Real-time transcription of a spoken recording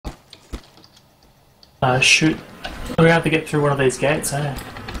Shoot. We have to get through one of these gates, eh?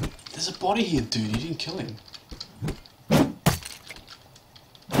 There's a body here, dude. You didn't kill him.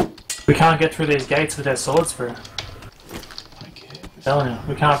 We can't get through these gates with our swords, bro. I don't care. I'm telling you,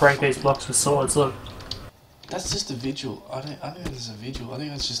 we can't break these blocks with swords, look. That's just a vigil. I think there's a vigil. I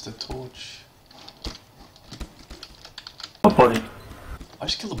think that's just a torch. What body? I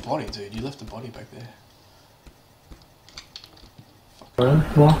just killed a body, dude. You left the body back there. Really?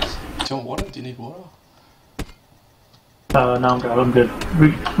 What? Do you want water? Do you need water? No, I'm good.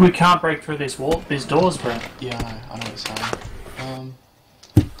 We can't break through these doors, bro. Yeah, I know what you're saying.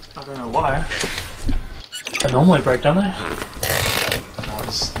 I don't know why. They normally break, don't they? No,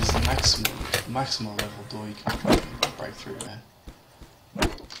 this is the maximum level door you can fucking break through, man.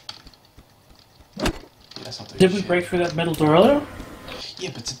 Yeah, that's not doing Did we shit. break through that metal door earlier?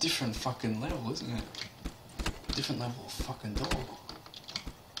 Yeah, but it's a different fucking level, isn't it? Different level of fucking door.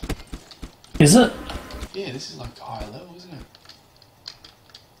 Is it? Yeah, this is like a higher level, isn't it?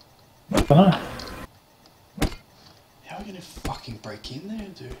 I don't know. How are we gonna fucking break in there,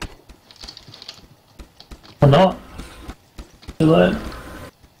 dude? Or not? Too late.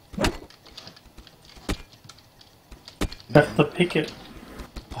 Have to pick it.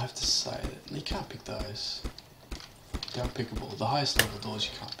 I have to say that you can't pick those. They're unpickable. The highest level doors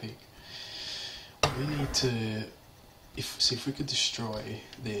you can't pick. We need to... if we could destroy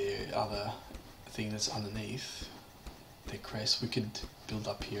the other thing that's underneath, their crest, we could build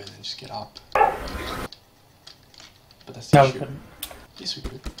up here and then just get up. But that's the No, we issue. couldn't. Yes, we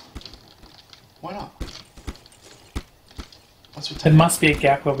could. Why not? Once we There take must be a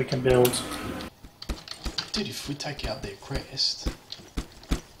gap where we can build. Dude, if we take out their crest,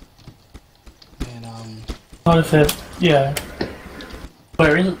 then What if it... yeah.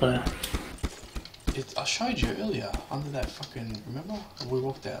 Where is it though? I showed you earlier under that fucking. Remember? We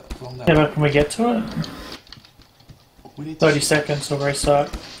walked out along that. Yeah, but can we get to it? We need to 30 seconds till restart.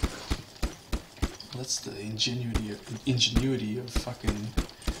 That's the ingenuity of fucking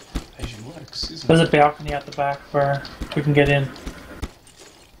Asian works, isn't There's it? a balcony at the back where we can get in.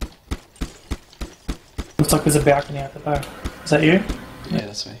 Looks like there's a balcony at the back. Is that you? Yeah,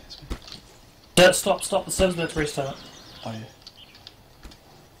 that's me. That's me. Yeah, stop, the server's about to restart. Oh yeah.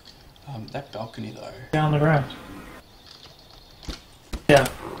 That balcony though. Down on the ground. Yeah,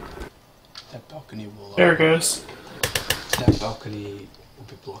 That balcony will. there it goes. That balcony will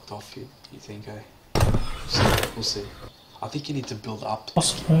be blocked off. You think, eh? We'll see. I think you need to build up.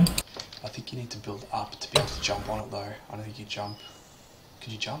 Possibly. I think you need to build up to be able to jump on it though. I don't think you jump.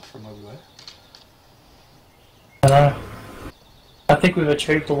 Could you jump from where we were? I don't know. I think we've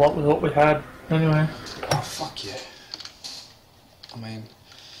achieved a lot with what we had, anyway. Oh fuck yeah. I mean,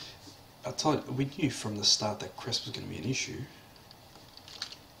 I told you, we knew from the start that crest was going to be an issue.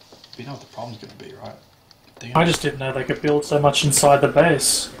 We know what the problem's going to be, right? I just didn't know they could build so much inside the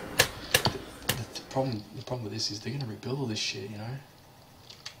base. The problem with this is they're going to rebuild all this shit, you know?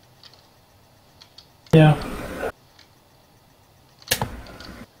 Yeah.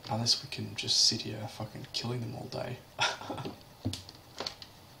 Unless we can just sit here fucking killing them all day.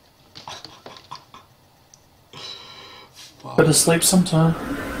 Fuck. Better sleep sometime.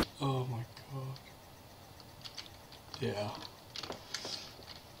 Oh my god. Yeah.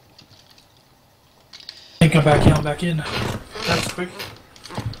 I think I'm back in, That's quick.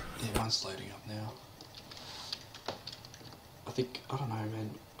 Yeah, mine's loading up now. I don't know, man.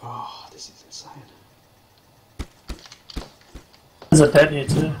 Oh, this is insane. There's a bed here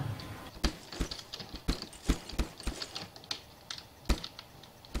too.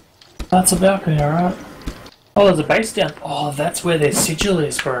 That's a balcony, alright. Oh, there's a base down. Oh, that's where their sigil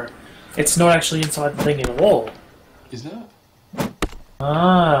is, bro. It's not actually inside the thing in the wall. Isn't it?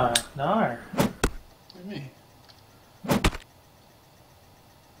 Ah, no. What do you mean?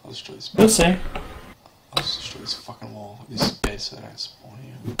 I'll destroy this. We'll see. I'll just destroy this fucking wall. This bed so they don't spawn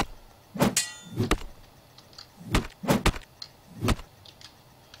here.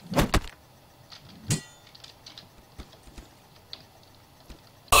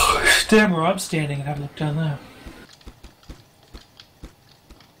 Damn where I'm standing and have a look down there.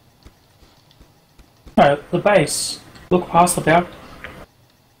 Alright, the base. Look past the balcony.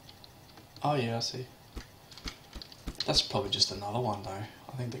 Oh yeah, I see. That's probably just another one though.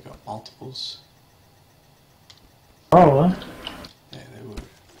 I think they got multiples. Probably. Yeah, they would.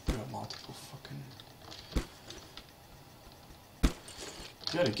 They got multiple fucking...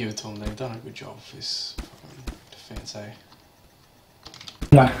 You gotta give it to them, they've done a good job with this fucking defense, eh?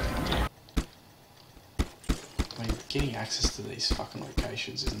 No. I mean, getting access to these fucking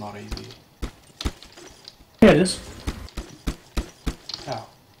locations is not easy. Yeah, it is. How?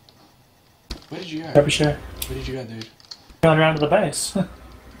 Where did you go? Trebuchet. Where did you go, dude? Going around to the base.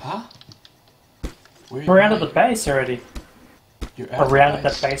 Huh? We're out of the base already. You're out Around of at the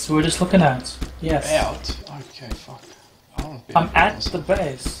base? that base we were just looking at. Yes. Out? Okay, fuck. I don't I'm at the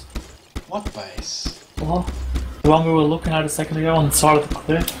base. What base? Well, the one we were looking at a second ago on the side of the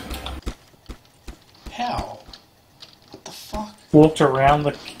cliff. How? What the fuck? Walked around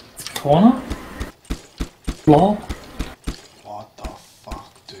the corner? Lol. What the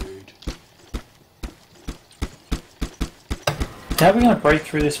fuck, dude? How are we gonna break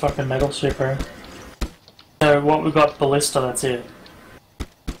through this fucking metal ship, bro? So what, we got ballista, that's it.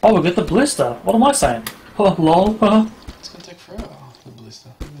 Oh, we got the ballista. What am I saying? Oh, lol. It's gonna take forever, the ballista.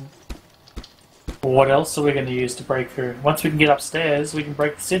 What else are we gonna use to break through? Once we can get upstairs, we can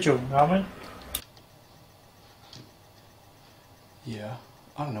break the sigil, aren't we? Yeah.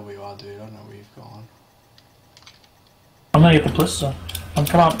 I don't know where you are, dude. I don't know where you've gone. I'm gonna get the ballista. I'm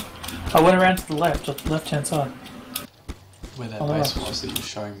coming up. I went around to the left hand side. Where that Oh, base right. was that you were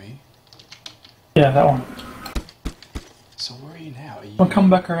showing me. Yeah, that one. So where are you now? Are you... I'm coming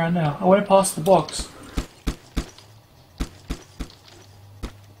back around now. I went past the box.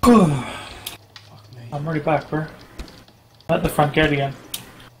 Fuck me. I'm already back, bro. I'm at the front gate again.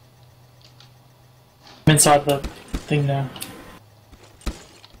 I'm inside the thing now.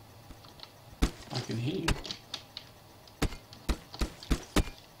 I can hear you.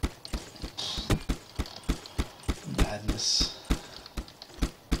 Madness.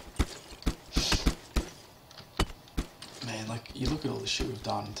 Man, like, you look at all the shit we've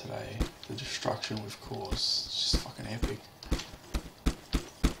done today, the destruction we've caused, it's just fucking epic.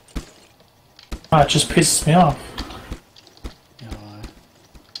 Oh, it just pisses me off. You know,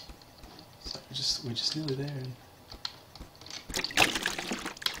 it's like we're just nearly there. And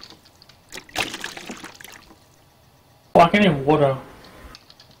Like, I need water.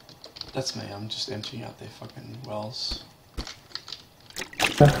 that's me, I'm just emptying out their fucking wells.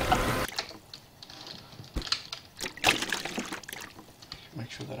 Make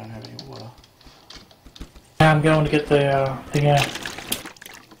sure they don't have any water. Now I'm going to get the thing out.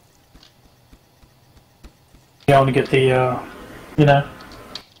 Going to get the, you know,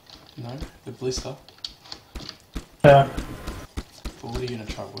 No? The blister? uh, But what are you gonna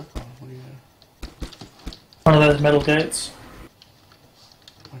try to work on? What are you gonna... one of those metal gates.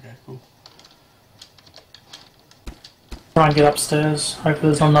 Okay, cool. Try and get upstairs. Hopefully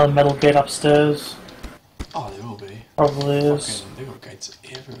there's not another metal gate upstairs. Oh, there will be. Probably is. Fucking, they've got gates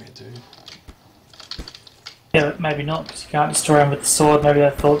everywhere, dude. Yeah, but maybe not, because you can't destroy them with the sword. Maybe they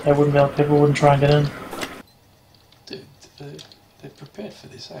thought they wouldn't be able, people wouldn't try and get in. Dude, they're prepared for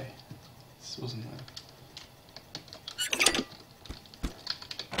this, eh? This wasn't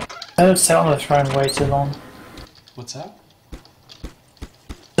They've sat on the throne way too long. What's that?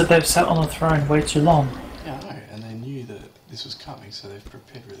 But they've sat on the throne way too long. Yeah, I know, and they knew that this was coming, so they've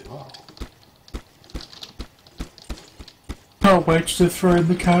prepared really well. I'll wait to throw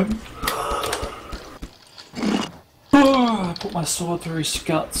the coat. I put my sword through his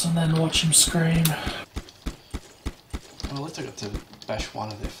guts and then watch him scream. Well, at least I got to bash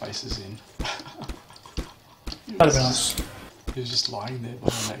one of their faces in. That'd be nice. He was just lying there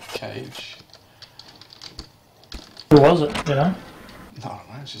behind that cage. Who was it, you know? No, I don't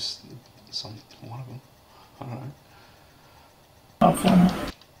know, it's just one of them. I don't know. Oh,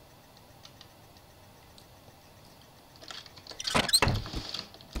 fine.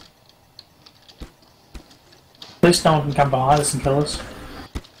 At least no one can come behind us and kill us.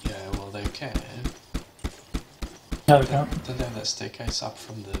 Yeah, well, they can. No, they can't. Don't they have that staircase up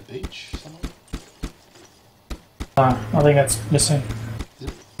from the beach somewhere? No, I think that's missing. Is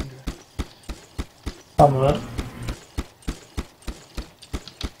it? Okay. Some of it.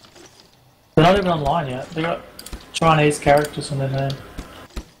 They're not even online yet. They got Chinese characters in their name.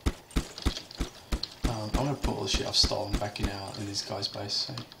 I'm gonna put all the shit I've stolen back in this guy's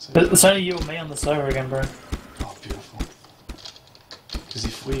base. So, But it's only you and me on the server again, bro. oh, beautiful. Because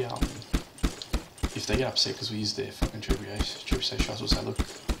if they get upset because we used their fucking trebuchet shots, we'll say, look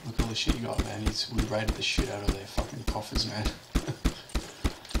at all the shit you got, man. We raided the shit out of their fucking coffers, man.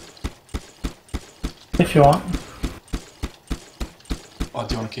 If you want. Oh,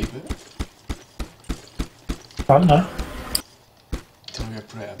 do you want to keep it? I don't know. Do you want to go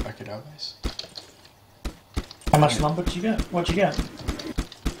put it back at our base? How much lumber did you get? What'd you get?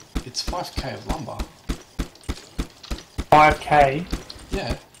 It's 5k of lumber. 5k.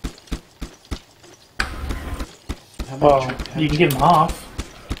 Yeah. How many Well, how you many can give them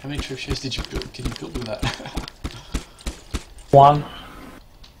half. How many trebuchets did you build? Can you build with that? One.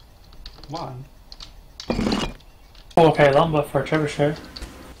 One. 4k lumber for a trebuchet.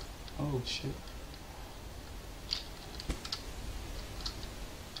 Oh shit.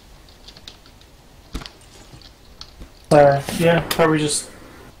 So, yeah, probably just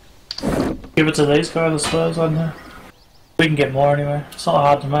give it to these guys, I suppose, I don't know. We can get more anyway. It's not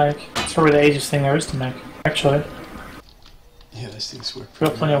hard to make. It's probably the easiest thing there is to make, actually. Yeah, those things work We've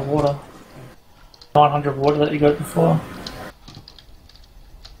pretty got plenty of well. water. 900 water that you got before.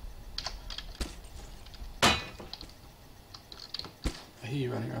 I hear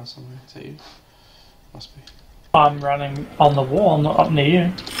you running around somewhere. Is that you? Must be. I'm running on the wall, not up near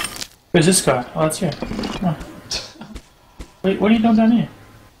you. Who's this guy? Oh, that's you. Oh. Wait, what are you doing down here?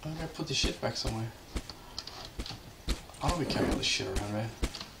 I'm gonna put this shit back somewhere. I don't be carrying all this shit around, man.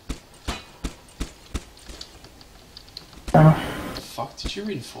 Fuck, did you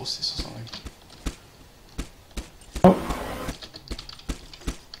reinforce this or something? Oh.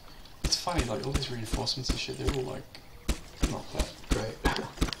 It's funny, like all these reinforcements and shit, they're all like not that great.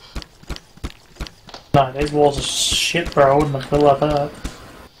 No, these walls are shit, bro. I wouldn't have built like that.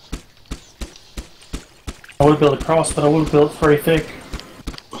 I would have built a cross, but I would have built very thick.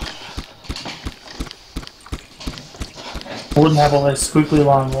 I wouldn't have all those squiggly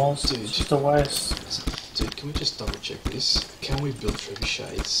line walls. Dude. It's just a waste. Dude, can we just double check this? Can we build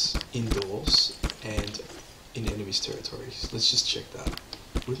trebuchets indoors and in enemies' territories? Let's just check that.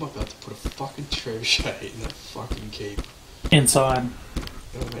 We might be able to put a fucking trebuchet in that fucking keep. Inside.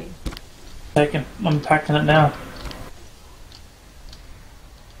 You know what I mean? I'm packing it now.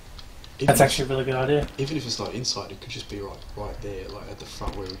 Even That's if- actually a really good idea. Even if it's not inside, it could just be right there, like at the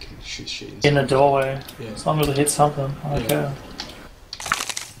front where we can shoot shit inside. In the doorway. Yeah. As long as it hits something. Okay.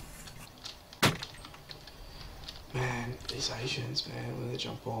 Man, these Asians, man, when they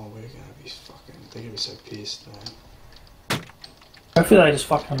jump on, we're gonna be fucking. They're gonna be so pissed, man. Hopefully they just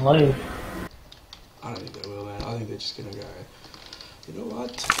fucking leave. I don't think they will, man. I think they're just gonna go. You know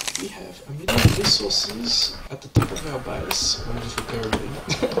what? We have a million resources at the top of our base. We'll just repair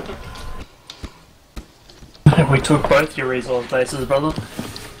everything. We took both your resource bases, brother.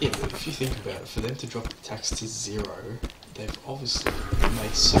 Yeah, but if you think about it, for them to drop the tax to 0, they've obviously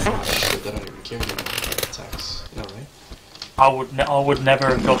made so much that they don't even care anymore about the tax. You know what I mean? I would never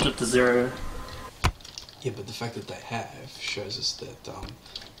have dropped it to 0. Yeah, but the fact that they have shows us that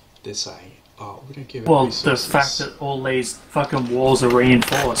they're saying, oh, we don't care about Well, resources. the fact that all these fucking walls are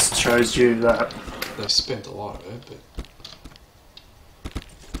reinforced shows you that They've spent a lot of it, but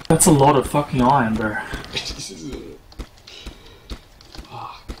that's a lot of fucking iron, bro. this is a...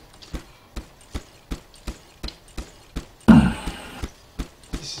 Fuck.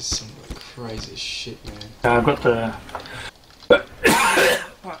 This is some of the craziest shit, man. I've got the I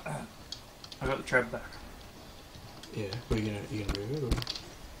got the trap back. Yeah, what are you gonna move it or?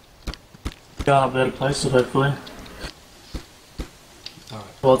 Go up there to place it, hopefully. Alright.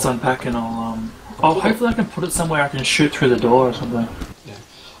 While it's unpacking, hopefully I can put it somewhere I can shoot through the door or something. Yeah.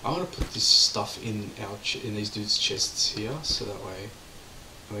 I want to put this stuff in in these dudes' chests here, so that way,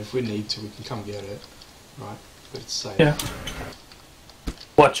 I mean, if we need to, we can come get it, right? But it's safe. Yeah.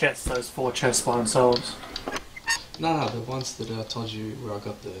 What chests? Those 4 chests by themselves. No, the ones that I told you where I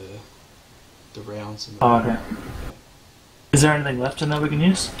got the rounds and the... Oh, okay. Is there anything left in there we can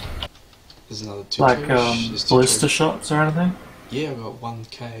use? There's another 2 Like, there's 2 ballista shots or anything? Yeah, I got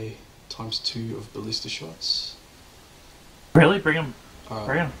 1k times 2 of ballista shots. Really? Bring them. Alright,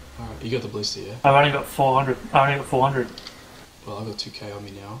 Bring them. alright, you got the ballista, yeah? I've only got 400. I only got 400. Well, I've got 2k on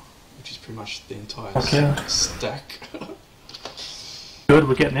me now, which is pretty much the entire Okay. stack. Good,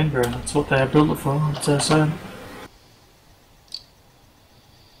 we're getting in, bro. That's what they built it for. That's what I'm saying.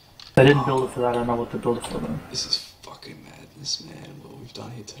 They didn't build it for that. I don't know what they built it for, though. This is fucking madness, man. What we've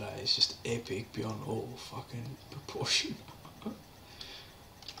done here today is just epic beyond all fucking proportion.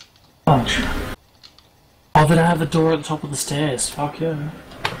 Oh, oh, did I have a door at the top of the stairs? Fuck yeah.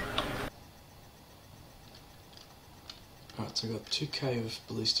 Alright, so I got 2k of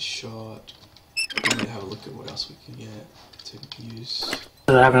ballista shot. I'm gonna have a look at what else we can get to use.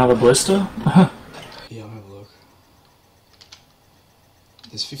 Do they have another blister? Yeah, I'll have a look.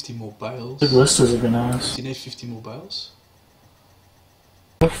 There's 50 more bales. The blisters would be nice. Do you need 50 more bales?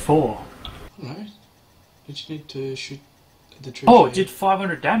 What for? I don't know. Did you need to shoot the tree? Oh, it did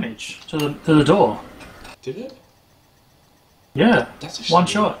 500 damage to the door. Did it? Yeah, That's actually one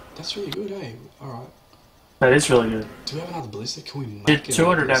shot. That's really good, eh? Alright. That is really good. Do we have another blister? Can we make Did another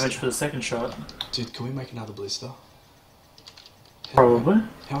 200 blister? damage for the second shot. Dude, can we make another blister? Probably.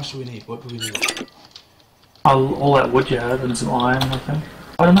 How much do we need? What do we need? All that wood you have and some iron, I think.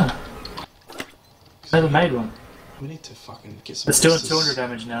 I don't know. Never made one. We need to fucking get some It's doing blisters. 200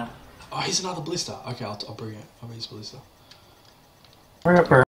 damage now. Oh, here's another blister. Okay, I'll bring it. I'll bring this blister. Hurry up, bro.